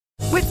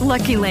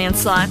Lucky Land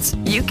Slots,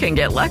 you can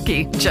get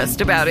lucky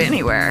just about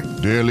anywhere.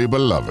 Dearly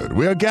beloved,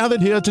 we are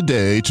gathered here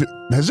today to...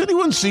 Has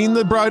anyone seen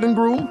the bride and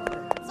groom?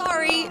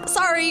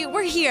 Sorry,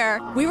 we're here.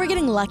 We were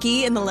getting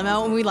lucky in the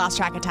limo and we lost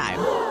track of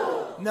time.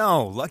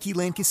 No, Lucky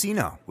Land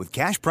Casino, with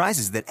cash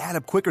prizes that add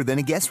up quicker than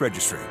a guest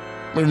registry.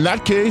 In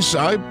that case,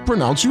 I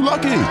pronounce you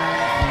lucky.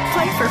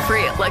 Play for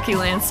free at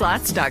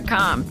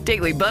LuckyLandSlots.com.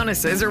 Daily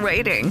bonuses are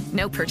waiting.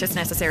 No purchase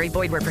necessary.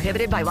 Void where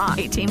prohibited by law.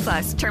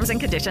 18+. Terms and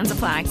conditions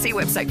apply. See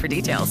website for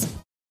details.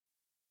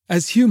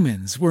 As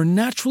humans, we're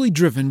naturally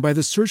driven by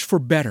the search for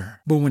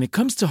better. But when it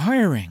comes to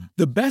hiring,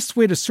 the best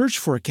way to search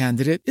for a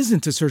candidate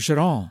isn't to search at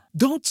all.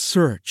 Don't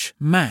search,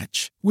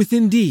 match with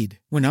Indeed.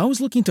 When I was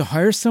looking to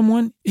hire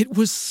someone, it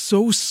was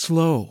so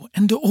slow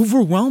and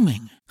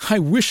overwhelming. I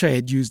wish I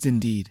had used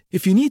Indeed.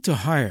 If you need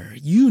to hire,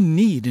 you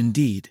need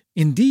Indeed.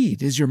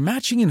 Indeed is your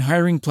matching and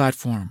hiring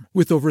platform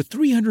with over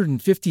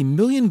 350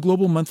 million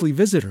global monthly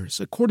visitors,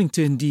 according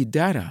to Indeed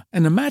data,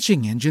 and a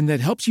matching engine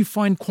that helps you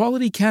find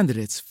quality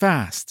candidates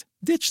fast.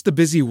 Ditch the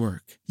busy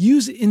work.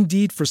 Use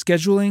Indeed for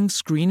scheduling,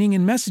 screening,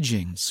 and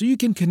messaging so you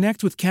can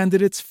connect with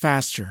candidates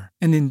faster.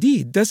 And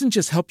Indeed doesn't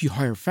just help you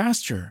hire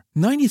faster.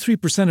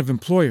 93% of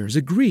employers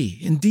agree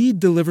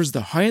Indeed delivers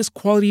the highest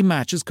quality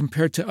matches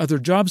compared to other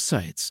job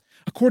sites,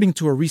 according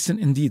to a recent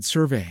Indeed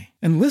survey.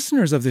 And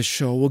listeners of this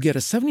show will get a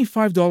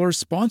 $75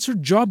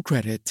 sponsored job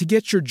credit to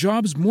get your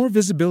jobs more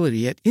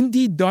visibility at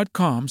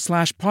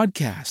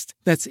Indeed.com/podcast.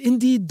 That's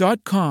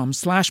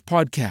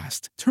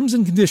Indeed.com/podcast. Terms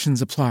and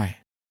conditions apply.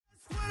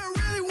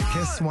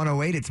 Kiss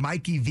 108. It's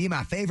Mikey V,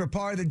 my favorite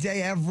part of the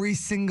day every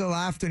single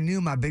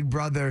afternoon. My big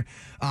brother,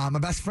 my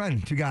best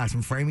friend, two guys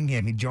from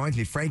Framingham. He joins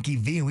me, Frankie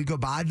V, and we go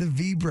by the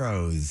V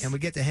Bros. And we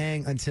get to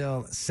hang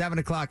until 7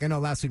 o'clock. I know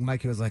last week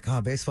Mikey was like,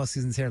 oh, baseball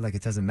season's here, like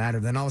it doesn't matter.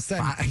 Then all of a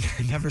sudden. I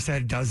never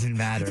said it doesn't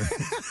matter.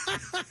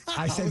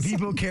 I said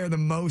people care the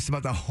most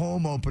about the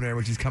home opener,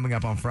 which is coming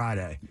up on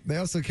Friday. They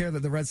also care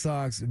that the Red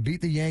Sox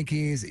beat the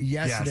Yankees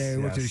yesterday,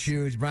 which is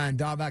huge. Brian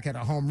Dahlbeck had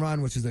a home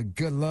run, which is a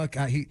good look.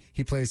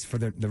 He plays for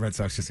the Red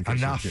Sox just in case.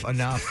 Enough.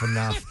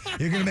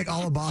 You're going to make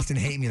all of Boston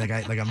hate me like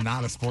I'm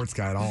not a sports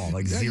guy at all,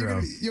 like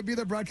zero. You'll be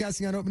there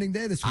broadcasting on opening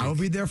day this week. I will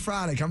be there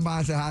Friday. Come by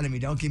and say hi to me.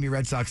 Don't give me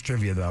Red Sox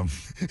trivia, though.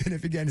 And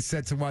if you're getting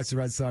set to watch the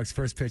Red Sox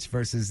first pitch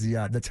versus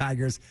the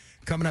Tigers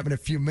coming up in a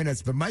few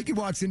minutes. But Mikey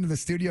walks into the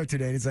studio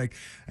today and he's like,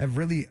 I have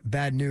really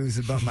bad news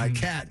about my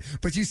cat.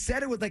 But you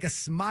said it with like a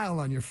smile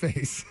on your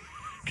face.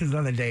 Because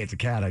another day it's a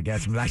cat, I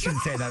guess. But I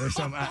shouldn't say that. There's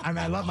some.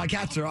 I love my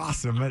cats are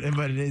awesome, but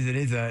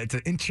it's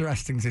an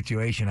interesting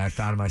situation I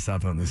found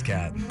myself on this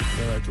cat. All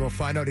right, we'll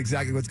find out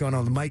exactly what's going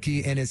on with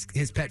Mikey and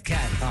his pet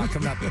cat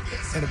coming up in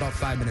about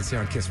 5 minutes here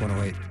on Kiss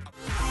 108.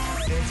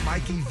 It's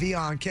Mikey V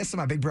on Kiss, and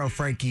my big bro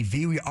Frankie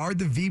V. We are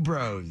the V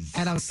Bros.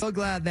 And I'm so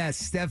glad that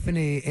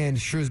Stephanie in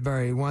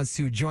Shrewsbury wants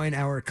to join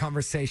our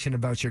conversation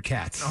about your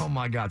cats. Oh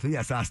my God! So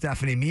yes,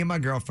 Stephanie, me and my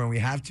girlfriend, we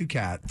have two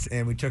cats,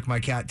 and we took my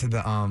cat to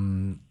the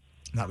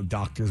not the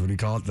doctors, what do you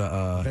call it?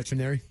 The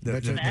veterinary?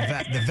 The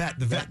vet.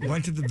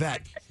 Went to the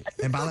vet.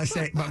 And by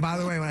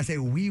the way, when I say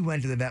we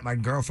went to the vet, my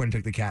girlfriend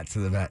took the cat to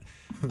the vet.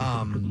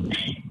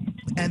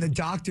 And the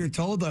doctor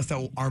told us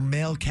that our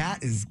male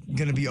cat is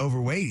going to be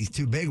overweight. He's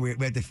too big. We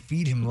have to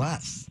feed him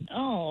less.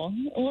 Oh,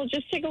 well,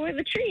 just take away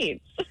the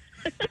treats.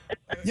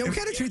 Yeah, what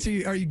kind of treats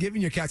are you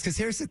giving your cats? Because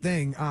here's the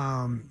thing.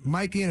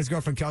 Mikey and his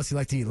girlfriend Kelsey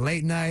like to eat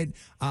late night.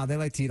 They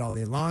like to eat all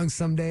day long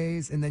some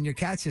days. And then your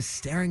cat's just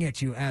staring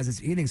at you as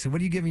it's eating. So what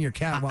are you giving your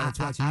cat while it's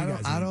watching you guys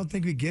eat? I don't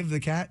think we give the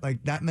cat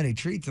like that many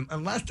treats.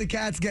 Unless the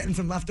cat's getting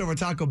some leftover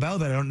Taco Bell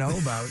that I don't know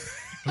about.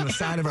 On the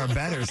side of our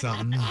bed or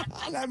something.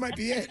 That might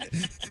be it.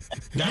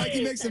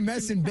 Mikey makes a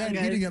mess in bed,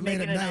 eating it late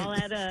at night. All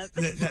add up.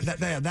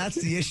 That's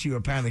the issue,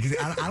 apparently, because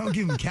I don't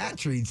give him cat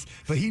treats,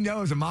 but he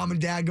knows when mom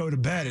and dad go to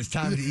bed, it's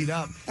time to eat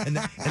up, and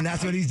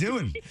that's what he's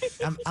doing.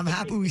 I'm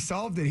happy we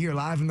solved it here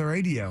live on the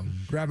radio.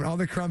 Grabbing all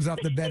the crumbs off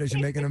the bed as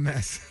you're making a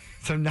mess.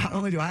 So not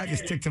only do I have to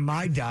stick to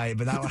my diet,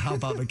 but that will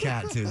help out the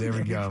cat, too. There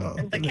we go.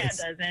 The cat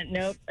doesn't.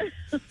 Nope.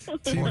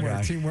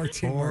 Teamwork.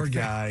 Poor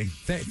guy.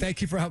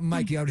 Thank you for helping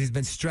Mikey out. He's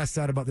been stressed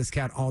out about this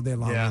cat all day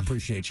long. Yeah. I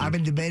appreciate you. I've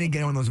been debating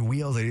getting one of those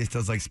wheels that he just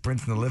does like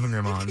sprints in the living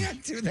room on. You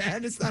can't do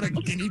that. It's not a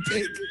guinea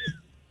pig.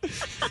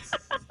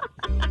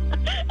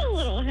 A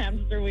little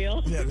hamster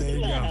wheel. Yeah, there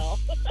you go.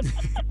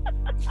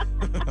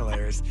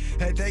 Hilarious.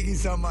 Hey, thank you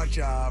so much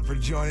for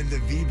joining the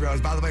V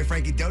Bros. By the way,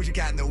 Frankie, Doja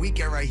Cat in the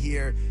weekend right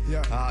here.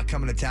 Yeah.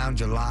 Coming to town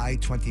July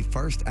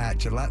 21st at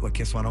Gillette with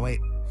Kiss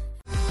 108.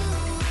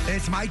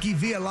 It's Mikey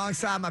V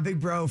alongside my big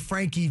bro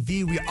Frankie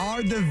V. We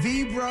are the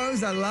V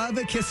Bros. I love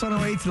it. Kiss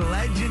 108's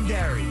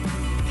legendary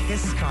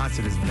Kiss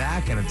concert is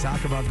back, and I'll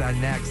talk about that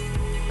next.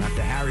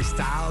 After Harry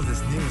Styles,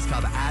 this new is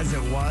called As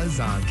It Was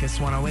on Kiss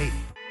 108.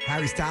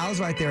 Harry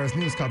Styles right there. His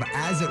new is called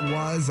As It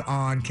Was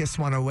on Kiss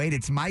 108.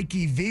 It's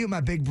Mikey V,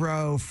 my big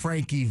bro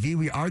Frankie V.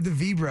 We are the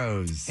V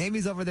Bros.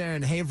 Amy's over there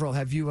in Haverhill.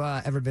 Have you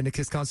ever been to a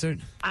Kiss concert?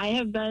 I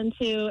have been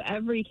to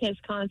every Kiss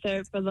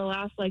concert for the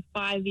last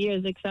 5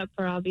 years, except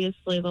for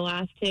obviously the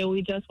last two.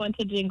 We just went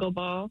to Jingle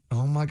Ball.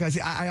 Oh my God.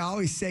 See, I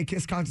always say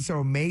Kiss concerts are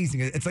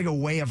amazing. It's like a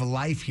way of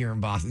life here in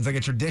Boston. It's like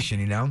a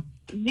tradition, you know?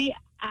 The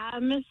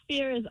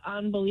atmosphere is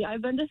unbelievable.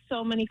 I've been to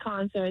so many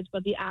concerts,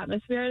 but the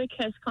atmosphere at a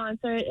Kiss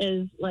concert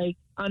is like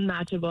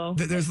unmatchable.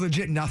 There's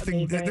legit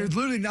nothing. Amazing. There's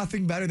literally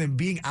nothing better than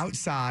being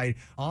outside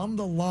on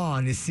the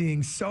lawn and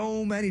seeing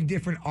so many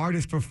different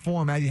artists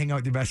perform as you hang out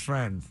with your best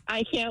friends.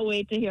 I can't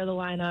wait to hear the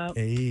lineup.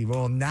 Hey,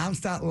 we'll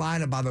announce that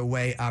lineup, by the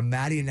way.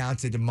 Maddie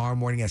announced it tomorrow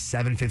morning at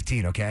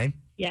 7:15, okay?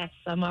 Yes,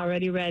 I'm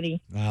already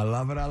ready. I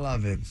love it. I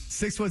love it.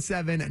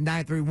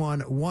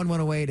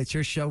 617-931-1108. It's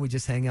your show. We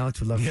just hang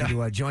out. We'd love for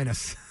you to join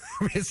us.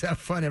 We just have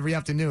fun every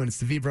afternoon. It's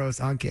the V-Bros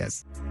on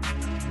Kiss.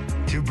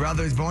 Two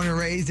brothers born and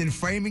raised in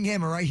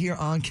Framingham are right here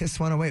on Kiss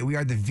 108. We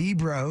are the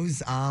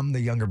V-Bros. I'm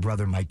the younger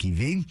brother, Mikey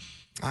V.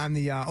 I'm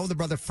the older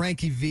brother,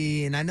 Frankie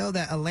V. And I know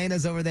that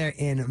Elena's over there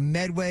in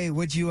Medway.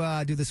 What'd you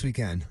do this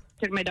weekend?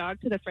 Took my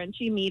dog to the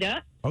Frenchie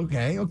meetup.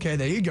 Okay,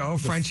 there you go.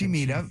 Frenchie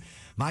meetup.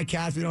 My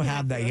cats, we don't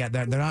have that yet.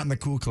 They're not in the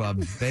cool club.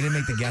 They didn't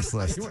make the guest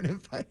list.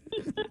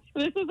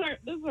 This is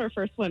our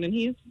first one, and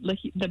he's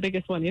the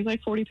biggest one. He's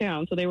like 40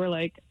 pounds. So they were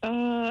like,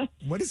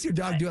 What does your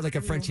dog do at like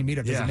a Frenchie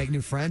meetup? Does it make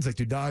new friends? Like,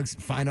 do dogs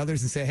find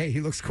others and say, hey,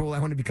 he looks cool. I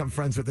want to become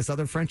friends with this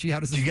other Frenchie?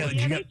 How does this work?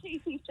 they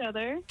chase each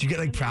other. Do you get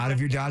like proud of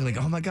your dog?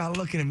 Like, oh my God,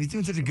 look at him. He's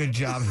doing such a good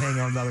job hanging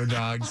out with other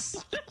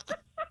dogs.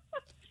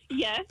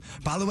 Yes.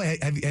 By the way,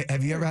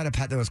 have you ever had a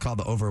pet that was called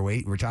the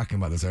Overweight? We were talking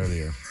about this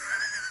earlier.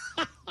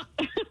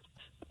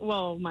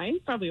 Well,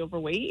 mine's probably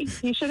overweight.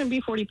 He shouldn't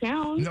be 40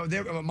 pounds. No,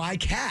 my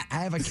cat.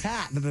 I have a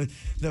cat that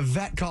the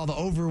vet called the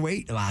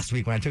Overweight last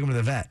week when I took him to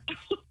the vet.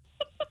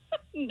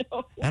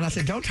 No. And I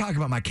said, don't talk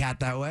about my cat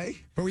that way.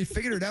 But we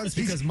figured it out. It's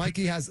because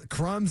Mikey has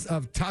crumbs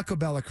of Taco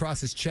Bell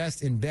across his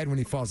chest in bed when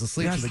he falls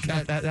asleep. So the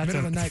cat, that's middle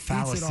of a the night,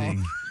 fallacy. eats it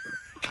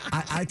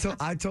all.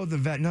 I told the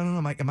vet,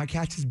 no, my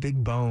cat's just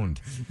big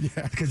boned.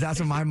 Yeah. Because that's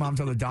what my mom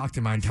told the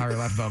doctor my entire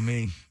life about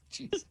me.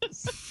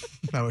 Jesus.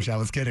 I wish I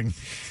was kidding.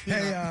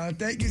 Hey,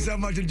 thank you so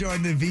much for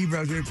joining the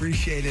V-Bros. We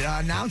appreciate it.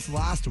 Announced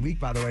last week,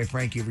 by the way,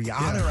 Frankie,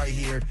 Rihanna right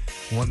here,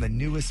 one of the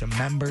newest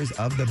members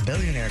of the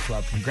Billionaire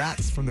Club.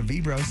 Congrats from the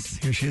V-Bros.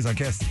 Here she is on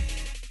Kiss.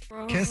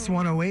 Kiss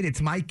 108.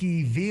 It's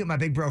Mikey V, my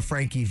big bro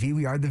Frankie V.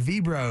 We are the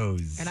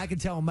V-Bros. And I can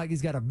tell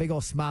Mikey's got a big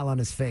old smile on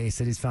his face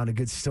that he's found a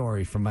good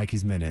story from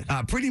Mikey's Minute.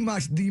 Pretty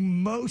much the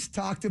most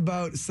talked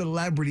about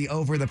celebrity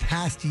over the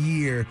past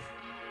year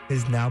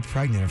is now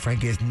pregnant. And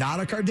Frankie is not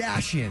a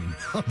Kardashian.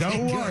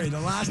 Don't worry. The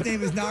last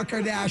name is not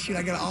Kardashian.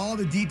 I got all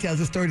the details.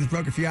 This story just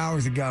broke a few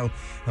hours ago.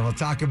 And we'll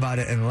talk about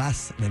it in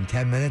less than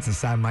 10 minutes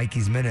inside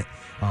Mikey's Minute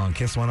on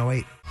Kiss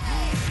 108.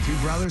 Two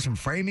brothers from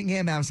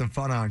Framingham having some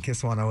fun on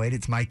Kiss 108.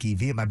 It's Mikey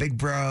V and my big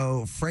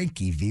bro,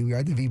 Frankie V. We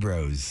are the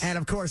V-Bros. And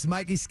of course,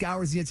 Mikey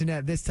scours the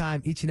internet this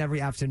time each and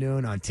every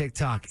afternoon on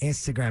TikTok,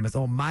 Instagram, his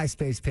own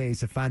MySpace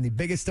page to find the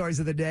biggest stories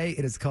of the day.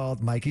 It is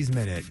called Mikey's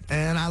Minute.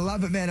 And I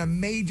love it, man. A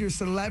major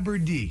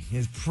celebrity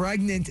is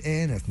pregnant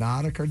and it's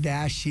not a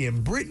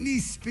Kardashian. Britney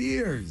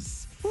Spears.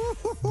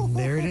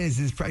 There it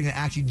is pregnant.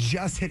 Actually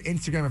just hit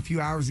Instagram a few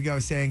hours ago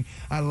saying,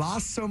 I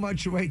lost so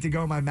much weight to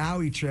go on my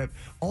Maui trip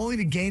only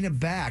to gain it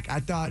back.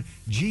 I thought,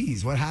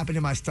 geez, what happened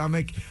to my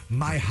stomach?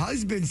 My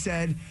husband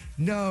said,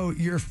 no,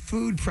 you're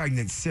food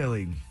pregnant,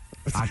 silly.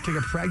 I took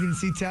a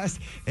pregnancy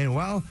test, and,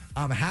 well,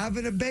 I'm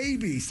having a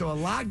baby, so a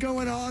lot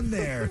going on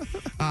there.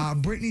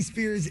 Britney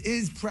Spears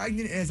is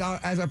pregnant, as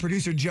our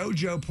producer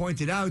JoJo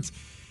pointed out.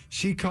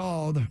 She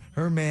called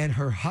her man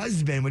her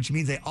husband, which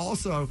means they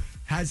also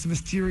had some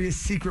mysterious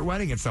secret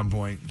wedding at some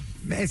point.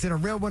 Man, is it a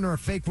real one or a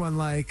fake one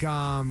like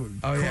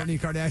Kourtney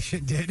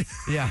Kardashian did?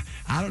 Yeah,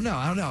 I don't know.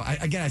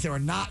 I said we're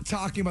not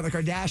talking about the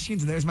Kardashians,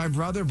 and there's my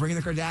brother bringing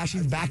the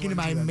Kardashians back into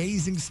my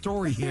amazing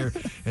story here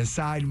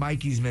inside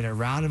Mikey's Minute.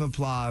 Round of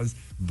applause.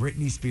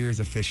 Britney Spears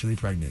officially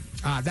pregnant.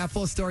 That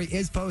full story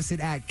is posted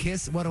at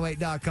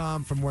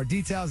kiss108.com for more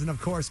details and, of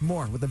course,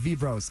 more with the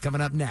V-Bros coming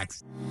up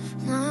next.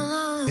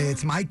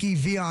 It's Mikey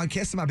V on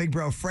Kiss, my big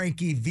bro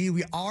Frankie V.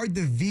 We are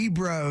the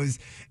V-Bros.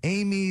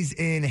 Amy's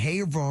in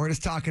Haverhill. We're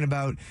just talking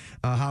about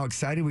how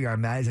excited we are.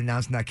 Maddie's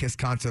announcing that Kiss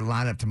concert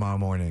lineup tomorrow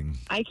morning.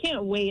 I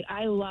can't wait.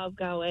 I love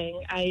going.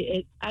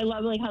 I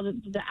love like how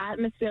the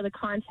atmosphere, the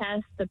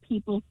contest, the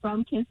people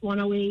from Kiss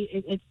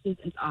 108.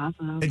 It's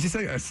awesome. It's just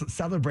like a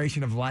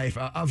celebration of life,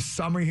 of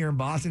summer here in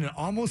Boston. It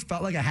almost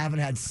felt like I haven't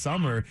had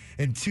summer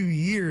in 2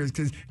 years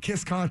because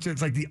Kiss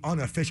concert's like the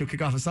unofficial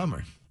kickoff of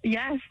summer.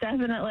 Yes,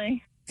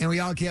 definitely. And we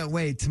all can't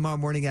wait. Tomorrow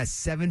morning at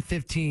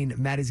 7:15,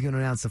 Maddie's going to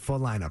announce the full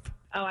lineup.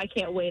 Oh, I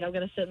can't wait. I'm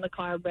going to sit in the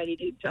car ready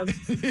to jump.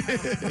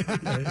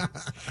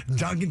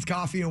 Dunkin's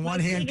coffee in one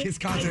hand, Kiss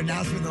concert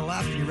announcement in the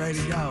left, and you're ready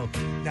to go.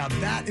 Now,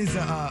 that is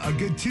a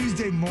good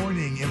Tuesday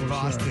morning in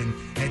Boston.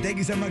 Sure. And thank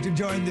you so much for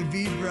joining the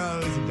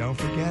V-Bros. And don't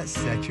forget,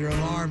 set your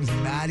alarms.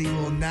 Maddie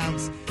will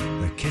announce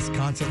the Kiss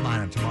concert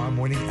lineup tomorrow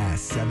morning at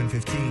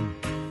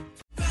 7:15.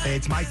 Hey,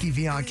 it's Mikey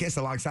V on Kiss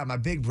alongside my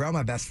big bro,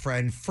 my best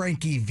friend,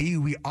 Frankie V.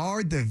 We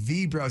are the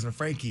V-Bros. And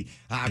Frankie,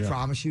 I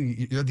promise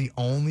you, you're the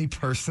only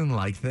person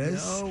like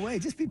this. No way.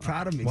 Just be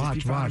proud of me.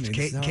 Watch.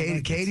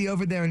 Katie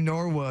over there in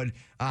Norwood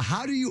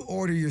How do you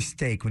order your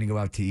steak when you go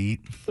out to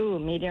eat? Ooh,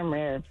 medium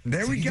rare.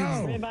 There we go.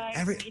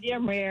 Ribeye,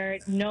 medium rare,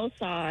 no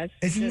sauce.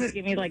 Isn't Just it-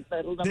 give me like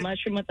the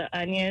mushroom with the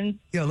onions.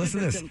 Yo, listen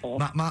to this. Simple.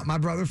 My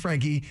brother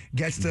Frankie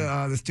gets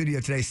to the studio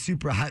today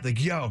super hyped.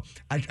 Like, yo,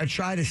 I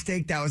tried a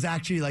steak that was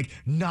actually like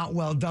not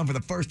well done for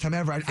the first time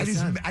ever.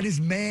 I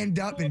just manned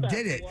up and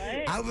did it.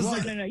 What? I was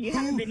like, no, you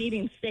haven't been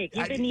eating steak.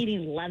 You've been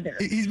eating leather.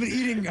 He's been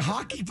eating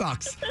hockey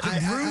pucks.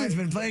 Ruben's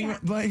been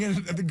playing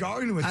in the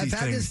garden with I've these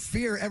had things. this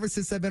fear ever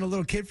since I've been a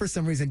little kid for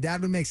some reason.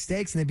 Dad would make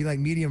steaks and they'd be like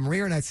medium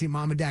rare, and I'd see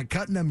mom and dad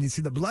cutting them and you'd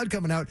see the blood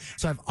coming out.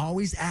 So I've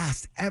always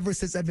asked ever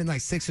since I've been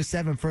like 6 or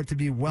 7 for it to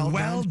be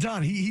well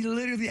done. He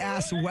literally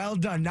asked well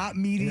done, not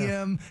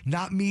medium,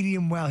 not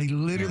medium well. He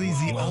literally is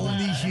the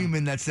only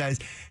human that says,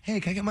 hey,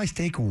 can I get my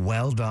steak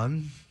well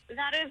done?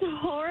 That is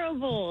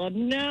horrible.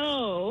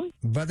 No.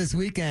 But this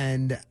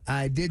weekend,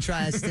 I did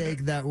try a steak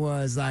that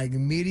was like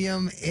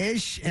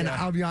medium-ish, and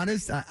I'll be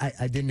honest,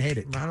 I didn't hate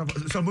it.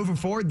 So moving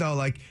forward, though,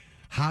 like,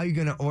 how are you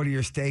going to order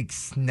your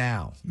steaks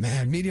now?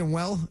 Man, medium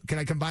well? Can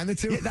I combine the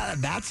two? Yeah,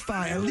 that's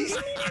fine. At least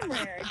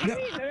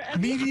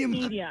Medium.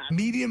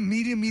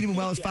 medium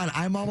well is fine.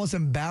 I'm almost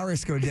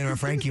embarrassed to go to dinner with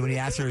Frankie when he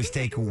asks for his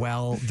steak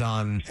well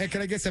done. Hey,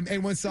 can I get some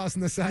A1 sauce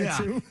on the side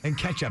too? And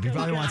ketchup. He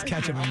probably wants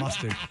ketchup and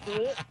mustard.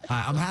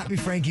 I'm happy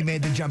Frankie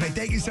made the jump. Hey,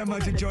 thank you so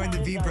much for joining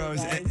the V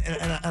Bros, and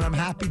I'm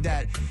happy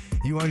that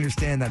you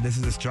understand that this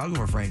is a struggle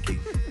for Frankie.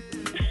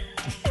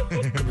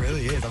 It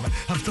really is.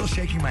 I'm still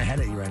shaking my head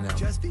at you right now.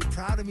 Just be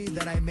proud of me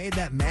that I made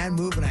that man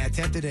move and I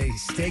attempted a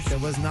steak that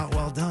was not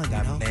well done.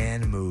 That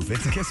man move.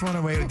 It's Kiss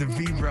 108 with the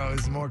V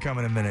Bros. More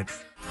coming in minutes.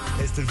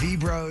 It's the V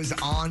Bros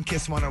on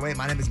Kiss 108.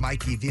 My name is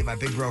Mikey V and my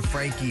big bro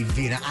Frankie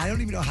V. Now, I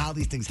don't even know how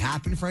these things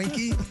happen,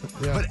 Frankie,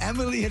 but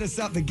Emily hit us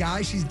up. The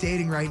guy she's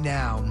dating right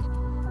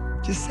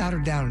now just sat her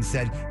down and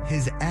said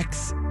his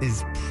ex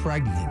is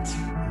pregnant.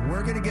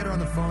 We're going to get her on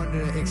the phone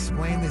to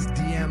explain this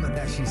DM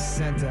that she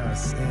sent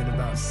us in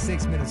about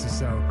 6 minutes or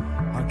so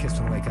on Kiss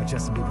 108. Got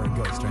Justin Bieber and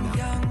Ghost right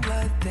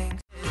now.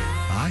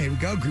 Here we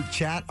go. Group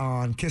chat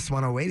on Kiss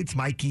 108. It's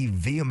Mikey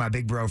V and my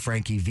big bro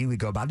Frankie V. We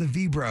go by the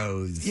V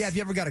Bros. Yeah, if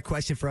you ever got a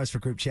question for us for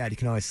group chat, you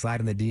can always slide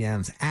in the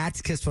DMs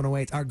at Kiss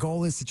 108. Our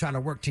goal is to try to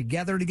work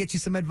together to get you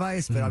some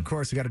advice, but of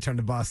course we got to turn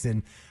to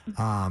Boston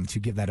to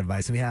give that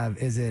advice. And we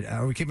have,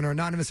 are we keeping her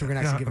anonymous or we're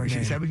going to actually give her a name?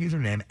 She said we can use her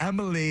name.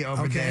 Emily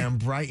over there in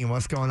Brighton.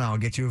 What's going on? I'll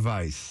get you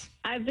advice.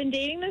 I've been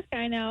dating this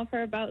guy now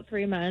for about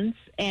 3 months,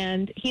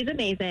 and he's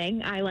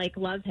amazing. I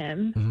love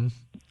him. Mm-hmm.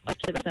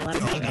 Actually, that's a lot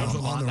of things. That was a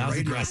lot. That was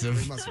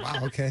aggressive.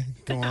 Wow, okay.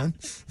 Go on.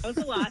 That was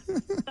a lot.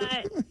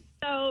 But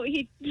so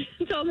he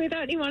told me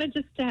that he wanted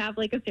just to have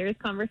like a serious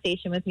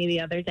conversation with me the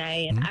other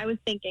day, and I was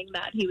thinking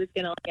that he was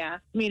going to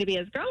ask me to be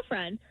his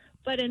girlfriend.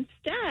 But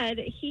instead,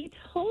 he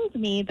told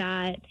me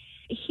that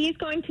he's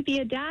going to be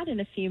a dad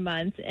in a few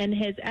months, and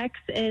his ex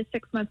is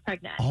 6 months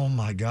pregnant. Oh,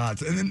 my God.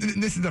 So, and then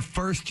this is the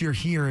first you're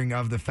hearing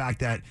of the fact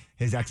that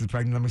his ex is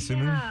pregnant, I'm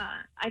assuming? Yeah.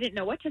 I didn't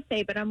know what to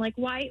say, but I'm like,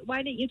 why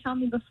didn't you tell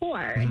me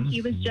before? And he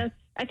was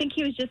I think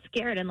he was just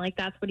scared. And like,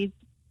 that's what he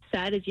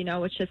said is,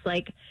 it's just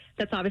like,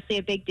 that's obviously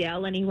a big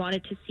deal. And he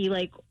wanted to see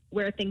like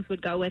where things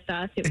would go with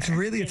us. It's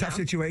really a tough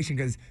situation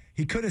because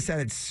he could have said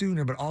it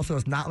sooner, but also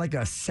it's not like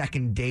a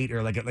second date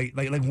or like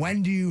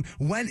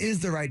when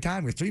is the right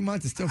time? Because 3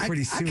 months is still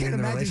pretty soon I can't in the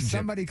imagine relationship.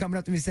 somebody coming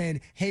up to me saying,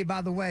 hey,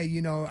 by the way,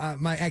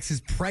 my ex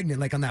is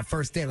pregnant, like on that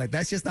first date. Like,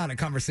 that's just not a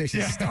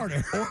conversation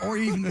starter. or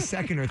even the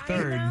second or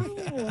third. I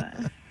know.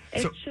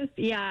 It's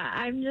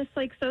I'm just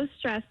like so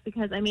stressed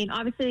because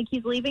obviously like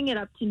he's leaving it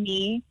up to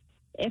me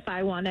if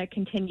I want to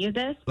continue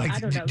this. Like, I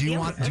don't know. do you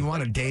want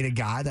to date a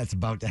guy that's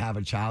about to have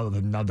a child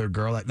with another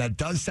girl? That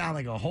does sound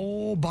like a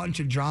whole bunch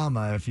of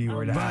drama if you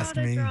were to ask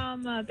me.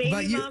 Drama,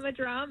 baby mama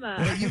drama.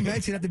 But you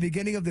mentioned at the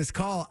beginning of this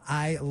call,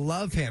 I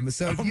love him.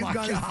 So if you've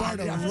gone as far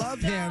to love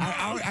him,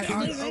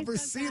 I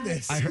oversee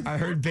this. I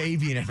heard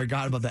baby and I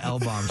forgot about the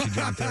L-bomb she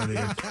dropped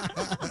earlier.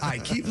 All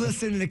right, keep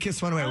listening to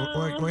Kiss 108.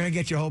 We're going to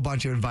get you a whole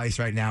bunch of advice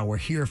right now. We're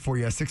here for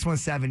you.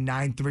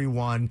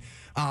 617-931.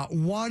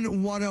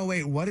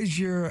 1108. What is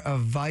your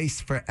advice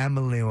for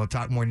Emily? We'll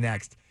talk more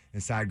next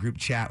inside group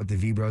chat with the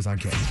V Bros on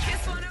Kiss.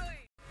 Kiss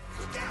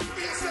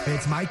 108.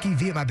 It's Mikey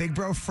V and my big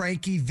bro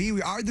Frankie V.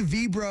 We are the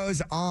V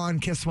Bros on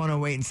Kiss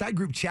 108 inside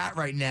group chat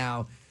right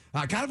now.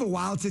 Kind of a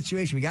wild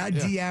situation. We got a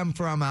DM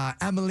from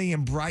Emily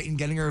in Brighton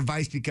getting her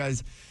advice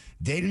because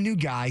dating a new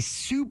guy,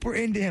 super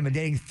into him and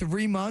dating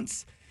 3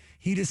 months.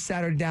 He just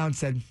sat her down and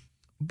said,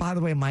 by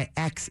the way, my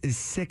ex is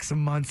 6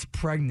 months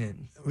pregnant.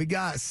 We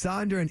got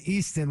Sandra and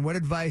Easton. What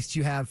advice do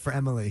you have for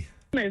Emily?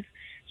 If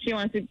she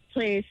wants to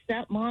play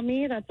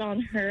stepmommy, that's on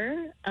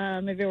her.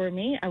 If it were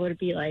me, I would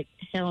be like,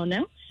 hell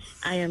no,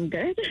 I am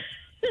good.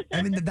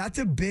 I mean, that's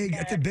a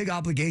big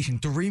obligation.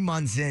 3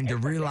 months in to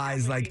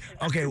realize, like,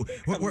 okay,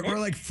 we're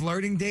like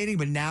flirting, dating,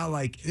 but now,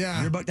 like,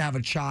 you're about to have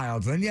a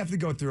child. So then you have to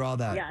go through all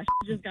that. Yeah,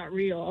 just got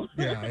real.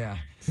 Yeah.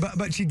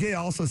 But she did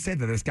also say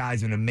that this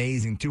guy's been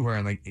amazing to her,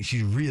 and like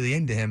she's really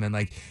into him, and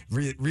like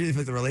really feels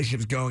like the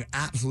relationship's going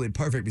absolutely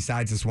perfect.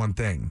 Besides this one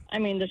thing. I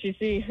mean, does she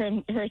see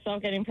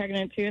herself getting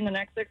pregnant too in the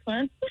next 6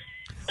 months?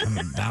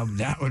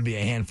 That would be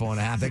a handful and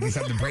a half. That gets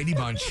up the Brady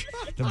Bunch.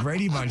 The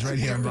Brady Bunch right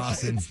here in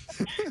Boston.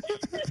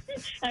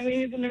 I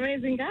mean, he's an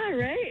amazing guy,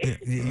 right?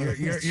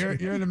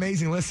 You're an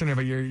amazing listener,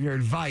 but your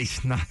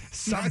advice, not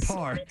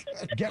subpar.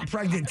 Get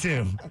pregnant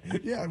too.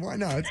 Yeah, why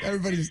not?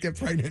 Everybody just get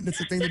pregnant.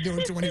 It's a thing to do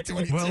in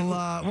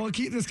 2022. We'll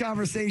keep this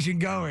conversation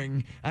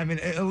going. I mean,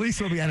 at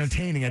least we'll be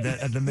entertaining at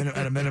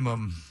a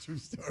minimum. True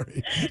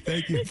story.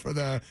 Thank you for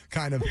the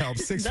kind of help.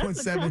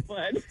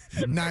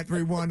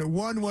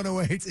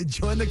 617-931-1108.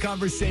 Join the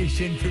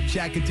conversation. Group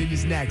chat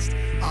continues next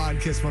on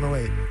Kiss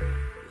 108.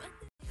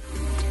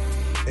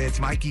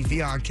 It's Mikey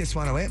V on Kiss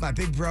 108. My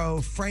big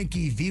bro,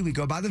 Frankie V. We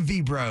go by the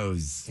V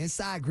Bros.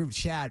 Inside group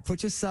chat,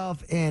 put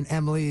yourself in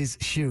Emily's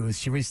shoes.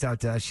 She reached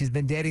out to us. She's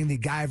been dating the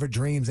guy of her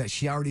dreams that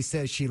she already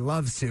says she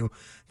loves to.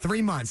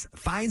 3 months.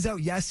 Finds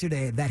out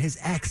yesterday that his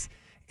ex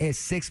is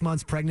 6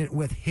 months pregnant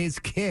with his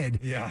kid.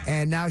 Yeah.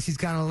 And now she's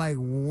kind of like,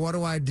 what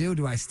do I do?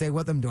 Do I stay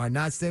with him? Do I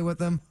not stay with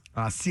him?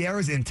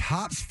 Sierra's in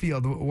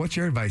Topsfield. What's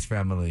your advice for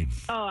Emily?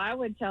 Oh, I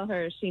would tell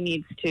her she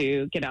needs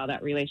to get out of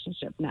that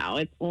relationship now.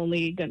 It's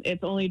only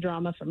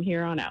drama from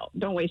here on out.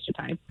 Don't waste your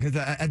time. Because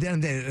at the end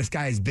of the day, this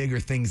guy has bigger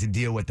things to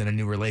deal with than a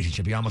new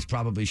relationship. He almost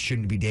probably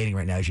shouldn't be dating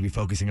right now. He should be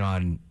focusing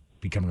on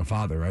becoming a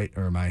father, right?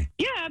 Or am I?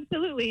 Yeah,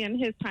 absolutely. And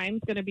his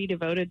time's going to be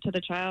devoted to the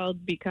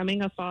child,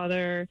 becoming a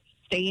father,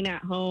 staying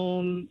at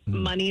home.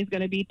 Money's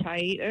going to be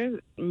tight.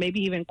 Maybe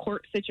even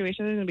court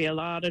situations. There's going to be a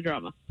lot of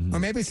drama. Or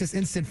maybe it's just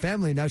instant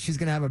family. Now she's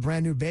going to have a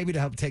brand new baby to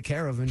help take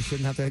care of and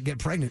shouldn't have to get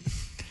pregnant.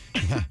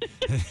 Yeah.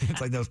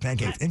 It's like those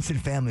pancakes. Instant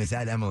family is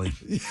at Emily.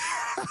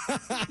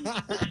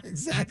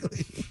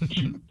 Exactly.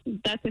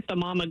 That's if the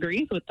mom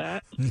agrees with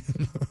that.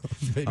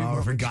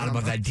 I forgot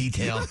about that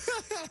detail.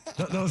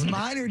 Those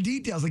minor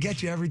details will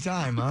get you every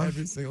time, huh?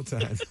 Every single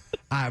time.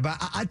 All right, but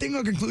I think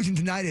our conclusion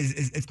tonight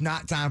is it's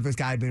not time for this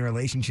guy to be in a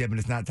relationship, and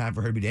it's not time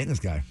for her to be dating this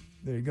guy.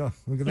 There you go.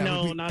 Look at that.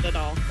 No, not at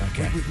all.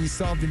 Okay. We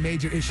solved the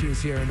major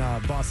issues here in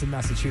Boston,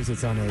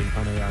 Massachusetts on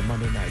a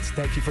Monday night.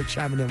 Thank you for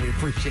chiming in. We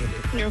appreciate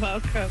it. You're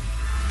welcome.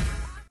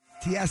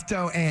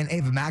 Tiesto and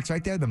Ava Max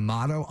right there, the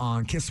motto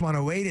on Kiss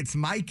 108. It's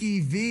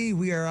Mikey V.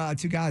 We are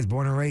two guys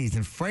born and raised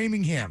in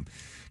Framingham.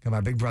 Got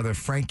my big brother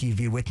Frankie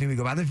V with me. We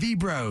go by the V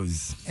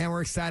Bros. And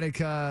we're excited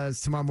because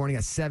tomorrow morning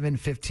at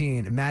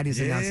 7:15, Maddie's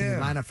announcing the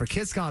lineup for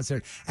Kiss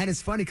concert. And it's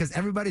funny because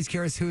everybody's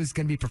curious who's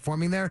going to be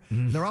performing there.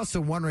 They're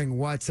also wondering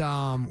what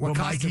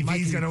Mikey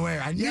V's going to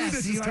wear. I knew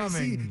this was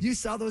coming. You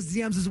saw those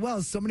DMs as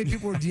well. So many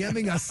people were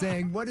DMing us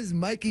saying, what is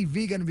Mikey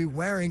V going to be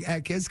wearing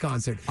at Kiss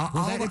concert?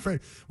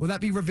 Will that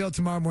be revealed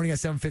tomorrow morning at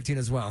 7:15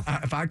 as well?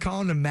 If I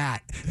call him to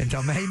Matt and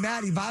tell him, hey,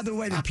 Matty, by the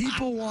way, the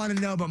people want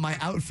to know about my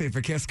outfit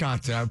for Kiss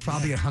concert, I would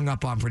probably get hung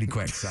up on pretty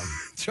quick. So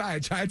try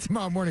it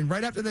tomorrow morning,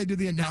 right after they do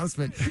the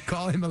announcement.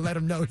 Call him and let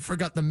him know he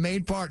forgot the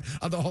main part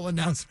of the whole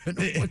announcement.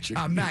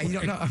 Matt, you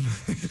don't know.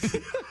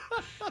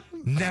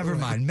 Never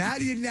mind.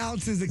 Maddie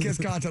announces the Kiss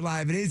concert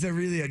live. It is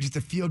just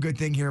a feel-good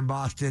thing here in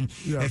Boston.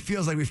 Yeah. It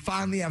feels like we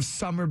finally have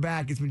summer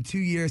back. It's been 2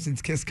 years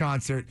since Kiss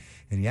concert.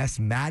 And yes,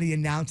 Maddie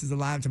announces the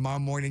live tomorrow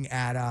morning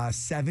at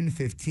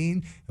 7:15.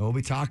 And we'll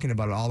be talking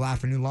about it all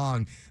afternoon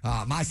long.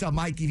 Myself,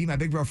 Mikey V, my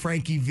big bro,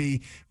 Frankie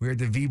V. We're at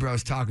the V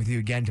Bros talking with you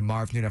again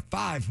tomorrow afternoon at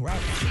 5. We're out.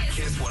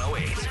 Kiss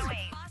 108.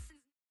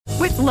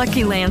 With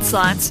Lucky Land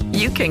Slots,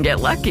 you can get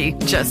lucky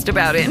just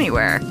about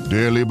anywhere.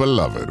 Dearly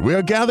beloved, we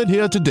are gathered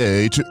here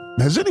today to...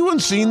 Has anyone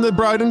seen the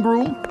bride and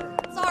groom?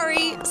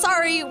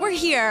 Sorry, we're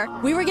here.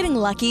 We were getting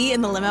lucky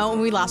in the limo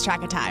and we lost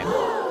track of time.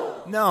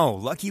 No,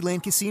 Lucky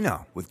Land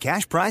Casino, with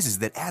cash prizes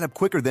that add up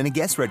quicker than a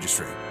guest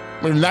registry.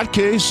 In that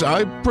case,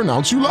 I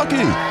pronounce you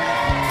lucky.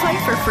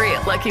 Play for free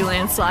at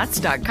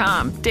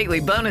LuckyLandSlots.com.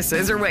 Daily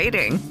bonuses are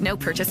waiting. No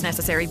purchase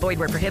necessary. Void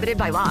where prohibited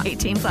by law.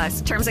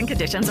 18+. Terms and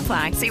conditions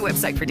apply. See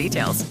website for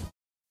details.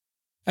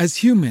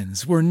 As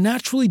humans, we're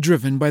naturally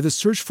driven by the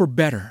search for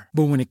better.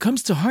 But when it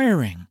comes to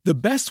hiring, the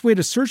best way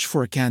to search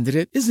for a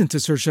candidate isn't to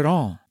search at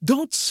all.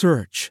 Don't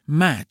search,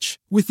 match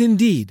with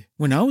Indeed.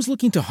 When I was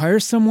looking to hire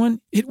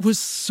someone, it was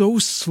so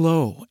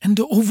slow and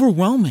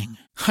overwhelming.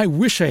 I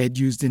wish I had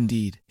used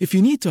Indeed. If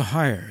you need to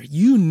hire,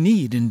 you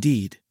need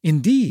Indeed.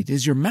 Indeed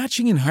is your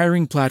matching and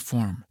hiring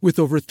platform with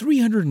over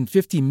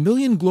 350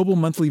 million global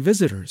monthly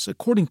visitors,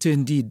 according to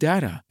Indeed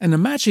data, and a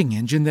matching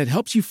engine that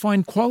helps you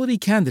find quality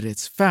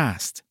candidates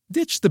fast.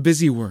 Ditch the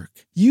busy work.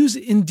 Use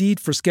Indeed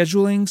for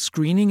scheduling,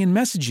 screening, and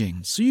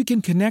messaging so you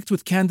can connect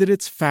with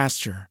candidates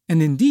faster.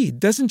 And Indeed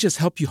doesn't just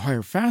help you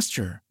hire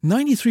faster.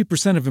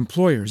 93% of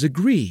employers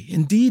agree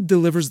Indeed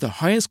delivers the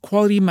highest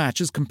quality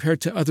matches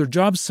compared to other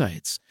job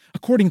sites,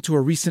 according to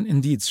a recent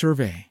Indeed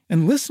survey.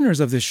 And listeners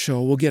of this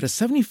show will get a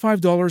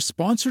 $75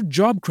 sponsored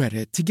job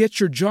credit to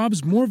get your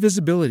jobs more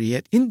visibility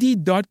at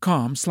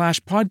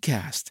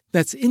Indeed.com/podcast.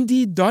 That's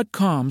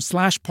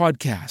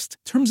Indeed.com/podcast.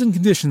 Terms and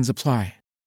conditions apply.